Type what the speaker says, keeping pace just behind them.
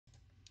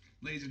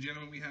Ladies and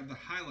gentlemen, we have the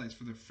highlights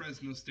for the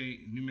Fresno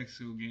State New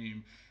Mexico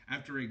game.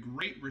 After a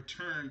great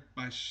return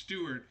by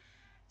Stewart,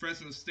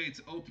 Fresno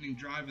State's opening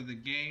drive of the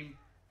game,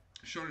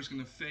 Schroeder's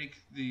going to fake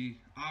the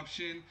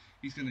option.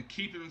 He's going to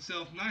keep it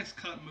himself. Nice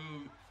cut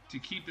move to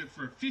keep it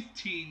for a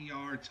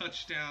 15-yard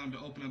touchdown to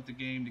open up the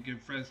game to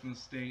give Fresno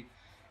State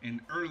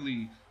an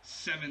early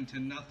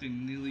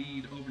 7-0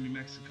 lead over New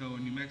Mexico.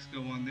 And New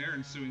Mexico on their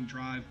ensuing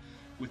drive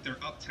with their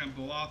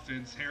up-tempo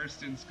offense.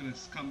 Harrison's going to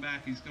come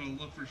back. He's going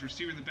to look for his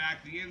receiver in the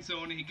back of the end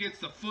zone. And he gets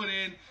the foot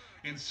in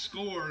and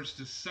scores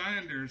to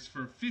Sanders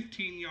for a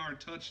 15-yard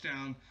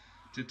touchdown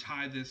to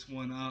tie this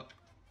one up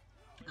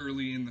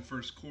early in the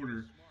first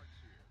quarter.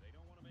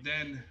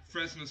 Then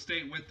Fresno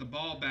State with the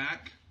ball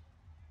back.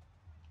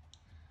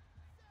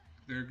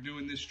 They're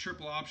doing this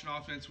triple option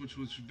offense, which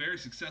was very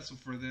successful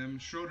for them.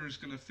 Schroeder's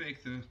going to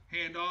fake the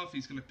handoff.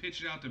 He's going to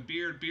pitch it out to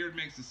Beard. Beard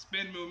makes a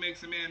spin move,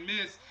 makes a man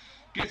miss.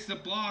 Gets the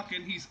block,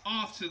 and he's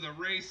off to the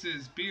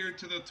races. Beard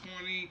to the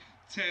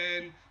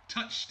 20-10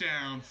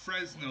 touchdown,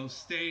 Fresno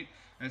State,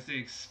 as they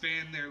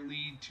expand their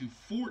lead to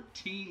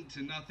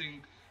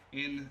 14-0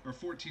 or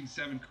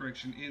 14-7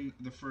 correction in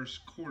the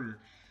first quarter.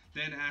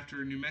 Then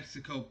after a New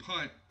Mexico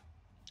punt,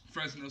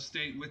 Fresno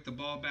State with the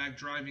ball back,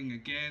 driving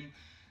again.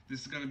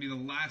 This is going to be the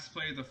last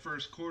play of the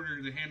first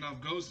quarter. The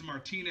handoff goes to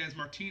Martinez.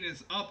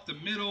 Martinez up the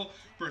middle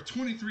for a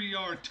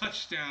 23-yard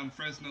touchdown.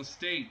 Fresno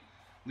State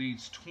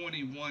leads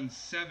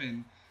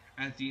 21-7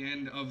 at the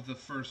end of the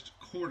first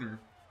quarter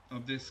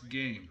of this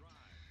game.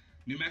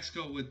 New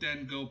Mexico would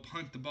then go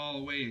punt the ball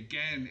away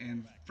again,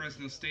 and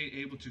Fresno State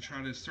able to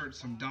try to assert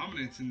some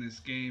dominance in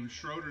this game.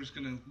 Schroeder's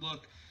going to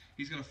look.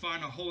 He's going to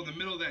find a hole in the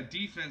middle of that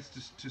defense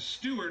to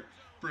Stewart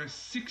for a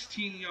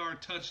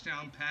 16-yard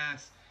touchdown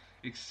pass,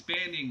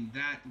 expanding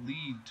that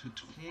lead to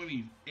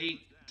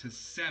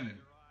 28-7.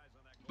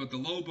 But the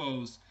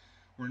Lobos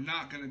were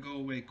not going to go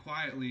away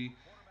quietly,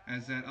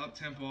 as that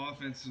up-tempo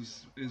offense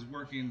is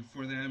working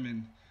for them,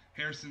 and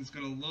Harrison's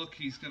going to look.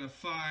 He's going to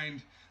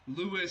find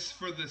Lewis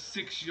for the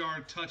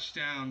 6-yard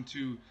touchdown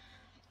to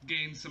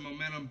gain some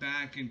momentum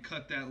back and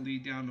cut that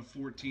lead down to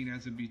 14,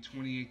 as it'd be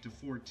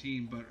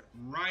 28-14. But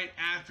right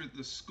after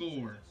the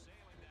score,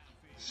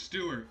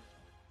 Stewart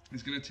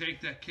is going to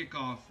take that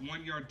kickoff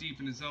 1 yard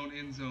deep in his own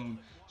end zone.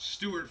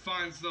 Stewart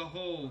finds the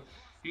hole.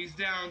 He's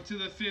down to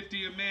the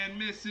 50. A man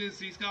misses.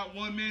 He's got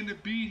one man to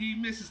beat. He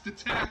misses the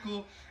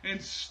tackle,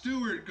 and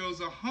Stewart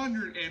goes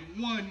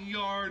 101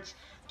 yards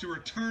to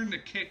return the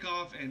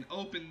kickoff and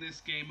open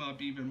this game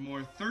up even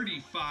more.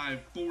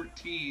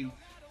 35-14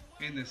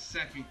 in the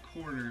second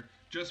quarter.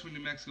 Just when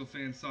New Mexico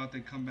fans thought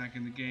they'd come back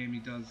in the game,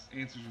 he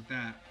answers with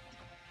that.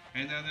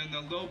 And then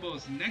the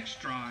Lobos' next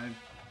drive,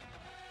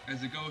 as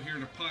they go here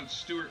to punt,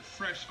 Stewart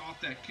fresh off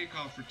that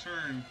kickoff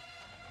return,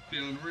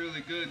 feeling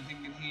really good,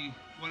 thinking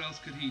what else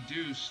could he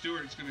do?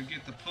 Stewart's going to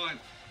get the punt.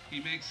 He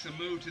makes a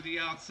move to the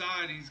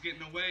outside. He's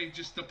getting away.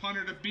 Just the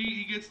punter to beat.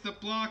 He gets the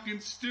block,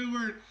 and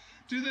Stewart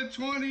to the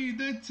 20,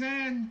 the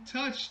 10,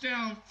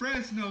 touchdown,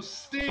 Fresno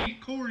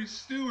State. Corey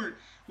Stewart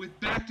with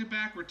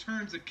back-to-back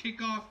returns, a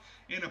kickoff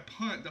and a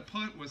punt. The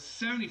punt was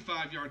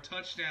 75-yard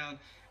touchdown,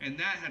 and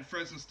that had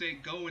Fresno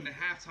State go into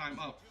halftime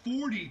up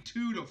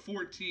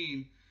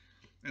 42-14.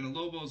 And the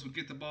Lobos would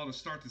get the ball to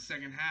start the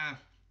second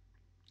half.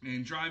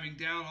 And driving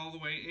down all the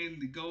way in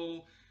the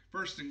goal,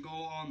 first and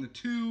goal on the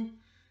 2.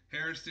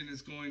 Harrison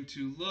is going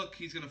to look.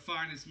 He's going to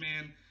find his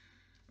man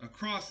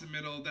across the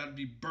middle. That would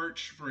be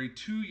Birch for a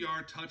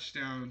 2-yard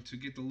touchdown to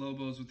get the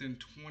Lobos within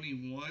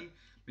 21,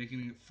 making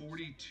it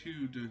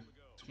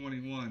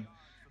 42-21.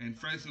 And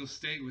Fresno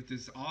State, with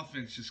this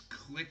offense just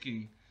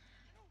clicking,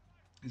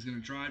 is going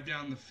to drive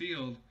down the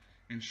field.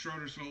 And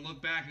Schroeder's going to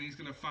look back, and he's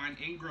going to find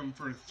Ingram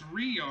for a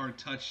 3-yard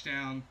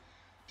touchdown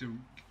to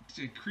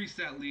increase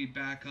that lead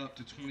back up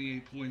to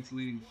 28 points,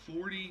 leading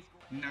 49-21.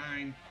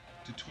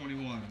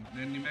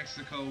 Then New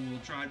Mexico will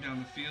drive down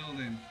the field,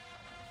 and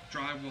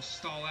drive will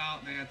stall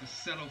out. They have to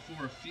settle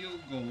for a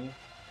field goal.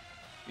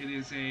 It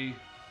is a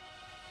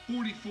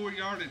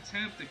 44-yard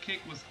attempt. The kick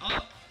was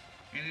up,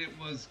 and it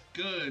was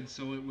good,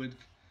 so it would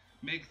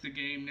make the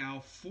game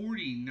now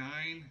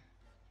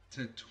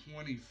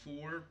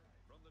 49-24.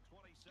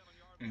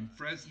 And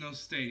Fresno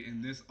State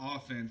and this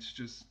offense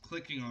just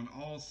clicking on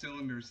all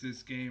cylinders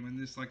this game. And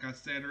this, like I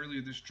said earlier,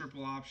 this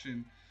triple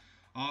option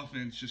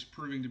offense just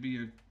proving to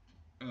be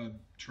a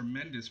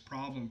tremendous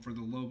problem for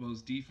the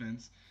Lobos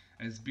defense.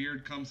 As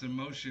Beard comes in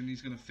motion,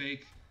 he's going to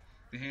fake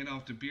the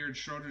handoff to Beard.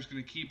 Schroeder's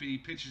going to keep it. He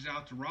pitches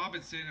out to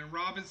Robinson, and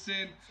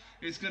Robinson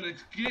is going to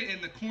get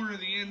in the corner of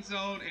the end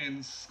zone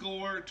and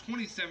score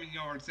 27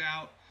 yards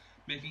out,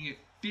 making it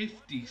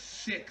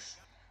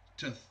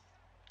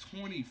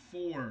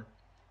 56-24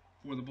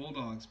 for the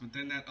Bulldogs. But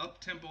then that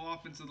up-tempo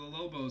offense of the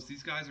Lobos,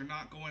 these guys are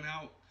not going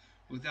out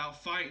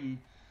without fighting.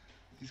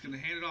 He's going to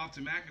hand it off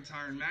to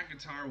McIntyre, and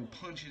McIntyre will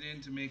punch it in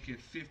to make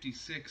it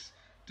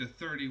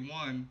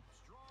 56-31.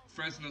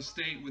 Fresno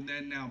State would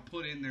then now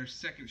put in their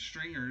second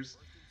stringers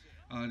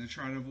to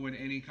try to avoid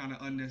any kind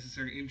of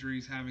unnecessary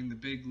injuries, having the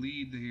big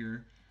lead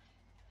here.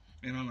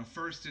 And on a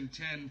 1st and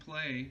 10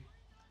 play,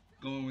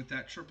 going with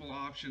that triple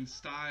option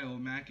style.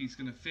 Mackey's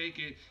going to fake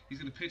it. He's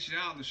going to pitch it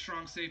out, and the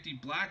strong safety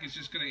Black is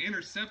just going to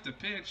intercept the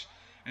pitch,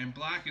 and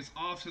Black is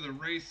off to the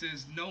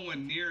races. No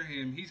one near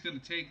him. He's going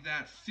to take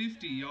that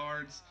 50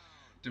 yards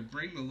to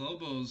bring the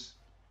Lobos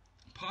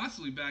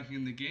possibly back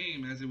in the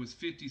game, as it was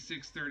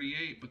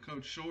 56-38, but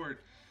Coach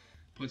Short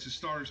puts his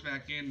starters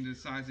back in and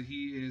decides that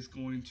he is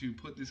going to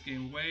put this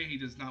game away. He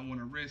does not want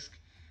to risk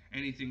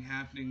anything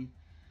happening,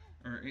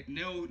 or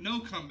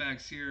no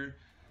comebacks here.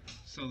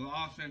 So the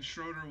offense,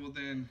 Schroeder will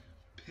then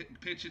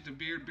pitch it to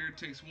Beard. Beard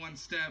takes one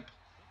step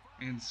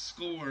and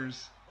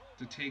scores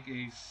to take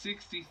a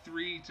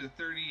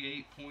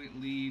 63-38 point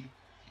lead.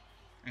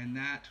 And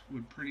that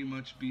would pretty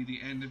much be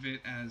the end of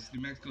it, as New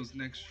Mexico's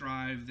next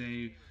drive,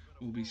 they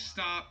will be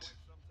stopped.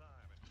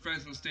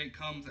 Fresno State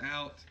comes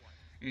out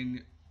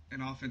in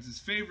an offense's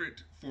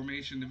favorite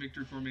formation, the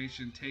victory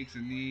formation, takes a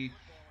knee,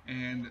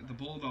 and the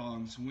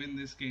Bulldogs win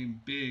this game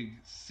big,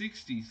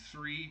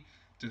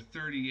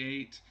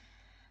 63-38.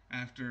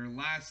 After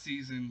last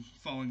season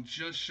falling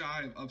just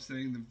shy of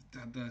upsetting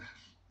the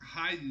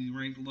highly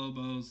ranked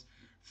Lobos,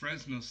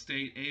 Fresno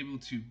State able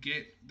to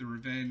get the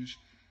revenge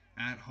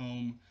at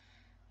home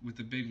with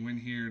the big win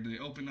here. They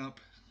open up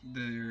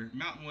their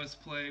Mountain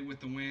West play with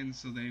the win,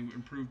 so they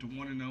improved to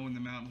 1-0 in the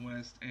Mountain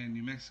West, and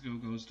New Mexico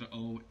goes to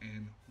 0-1.